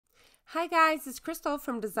Hi guys, it's Crystal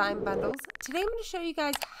from Design Bundles. Today I'm going to show you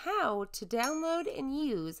guys how to download and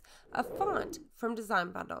use a font from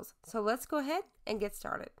Design Bundles. So let's go ahead and get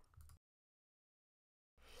started.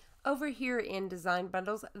 Over here in Design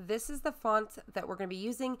Bundles, this is the font that we're going to be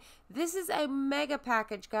using. This is a mega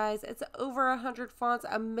package, guys. It's over 100 fonts.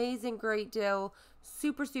 Amazing, great deal.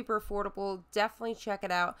 Super affordable. Definitely check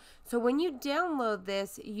it out. So when you download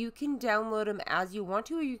this, you can download them as you want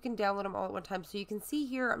to, or you can download them all at one time. So you can see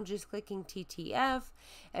here, I'm just clicking TTF,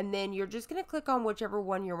 and then you're just going to click on whichever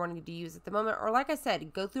one you're wanting to use at the moment. Or like I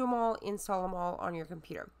said, go through them all, install them all on your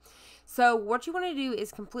computer. So what you want to do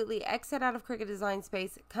is completely exit out of Cricut Design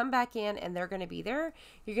Space, come back in, and they're going to be there.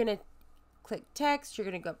 You're going to click text, you're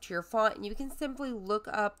going to go up to your font, and you can simply look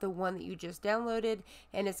up the one that you just downloaded,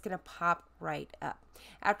 and it's going to pop right up.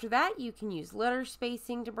 After that, you can use letter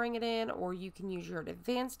spacing to bring it in, or you can use your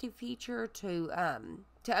advanced feature to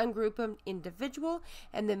ungroup them individual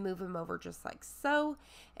and then move them over just like so.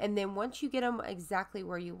 And then once you get them exactly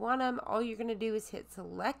where you want them, all you're going to do is hit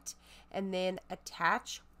select and then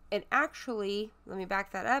attach. And actually, let me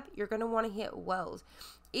back that up, you're going to want to hit weld.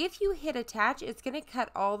 If you hit attach, it's going to cut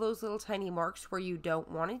all those little tiny marks where you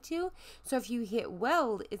don't want it to. So if you hit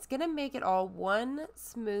weld, it's going to make it all one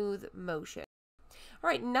smooth motion. All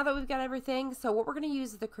right, now that we've got everything, so what we're going to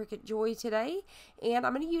use is the Cricut Joy today, and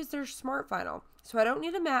I'm going to use their Smart Vinyl. So I don't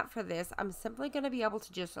need a mat for this. I'm simply going to be able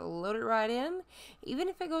to just load it right in, even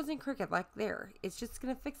if it goes in Cricut like there. It's just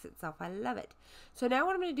going to fix itself. I love it. So now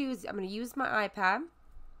what I'm going to do is I'm going to use my iPad.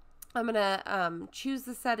 I'm going to choose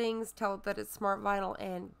the settings, tell it that it's Smart Vinyl,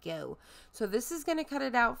 and go. So this is going to cut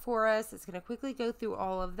it out for us. It's going to quickly go through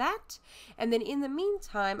all of that. And then in the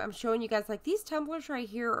meantime, I'm showing you guys like these tumblers right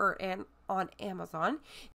here are on Amazon.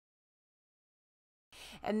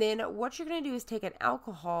 And then what you're going to do is take an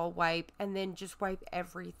alcohol wipe and then just wipe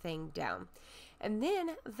everything down. And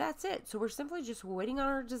then that's it. So we're simply just waiting on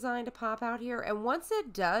our design to pop out here. And once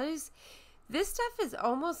it does, this stuff is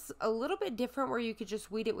almost a little bit different where you could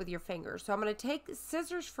just weed it with your fingers. So I'm going to take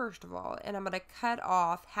scissors first of all, and I'm going to cut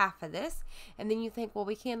off half of this. And then you think, well,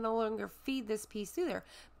 we can no longer feed this piece through there,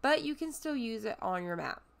 but you can still use it on your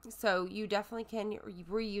mat. So you definitely can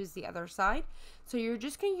reuse the other side. So you're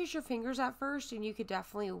just going to use your fingers at first, and you could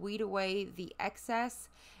definitely weed away the excess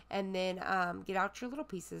and then get out your little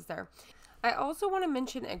pieces there. I also want to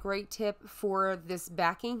mention a great tip for this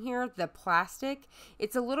backing here, the plastic.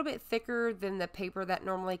 It's a little bit thicker than the paper that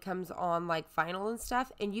normally comes on like vinyl and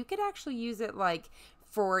stuff, and you could actually use it like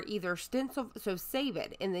for either stencil, so save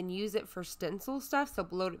it and then use it for stencil stuff. So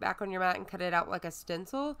load it back on your mat and cut it out like a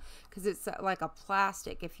stencil, because it's like a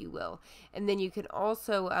plastic, if you will. And then you can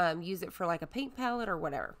also use it for like a paint palette or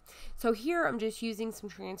whatever. So here I'm just using some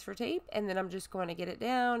transfer tape, and then I'm just going to get it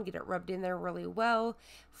down, get it rubbed in there really well,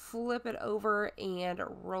 flip it over and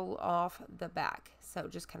roll off the back. So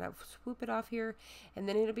just kind of swoop it off here, and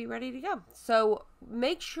then it'll be ready to go. So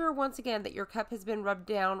make sure once again that your cup has been rubbed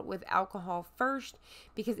down with alcohol first,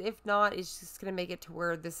 because if not, it's just going to make it to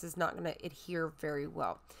where this is not going to adhere very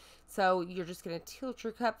well. So you're just going to tilt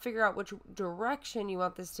your cup, figure out which direction you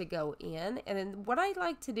want this to go in. And then what I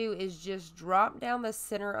like to do is just drop down the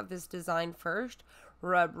center of this design first,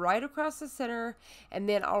 rub right across the center, and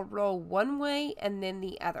then I'll roll one way and then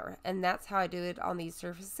the other. And that's how I do it on these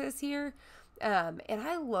surfaces here. And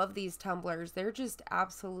I love these tumblers. They're just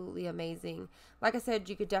absolutely amazing. Like I said,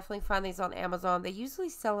 you could definitely find these on Amazon. They usually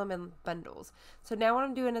sell them in bundles. So now what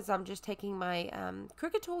I'm doing is I'm just taking my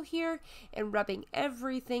Cricut tool here and rubbing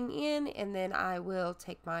everything in, and then I will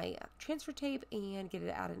take my transfer tape and get it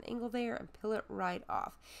at an angle there and peel it right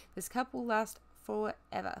off. This cup will last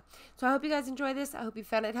forever. So I hope you guys enjoy this. I hope you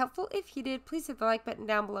found it helpful. If you did, please hit the like button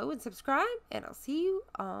down below and subscribe, and I'll see you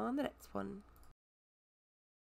on the next one.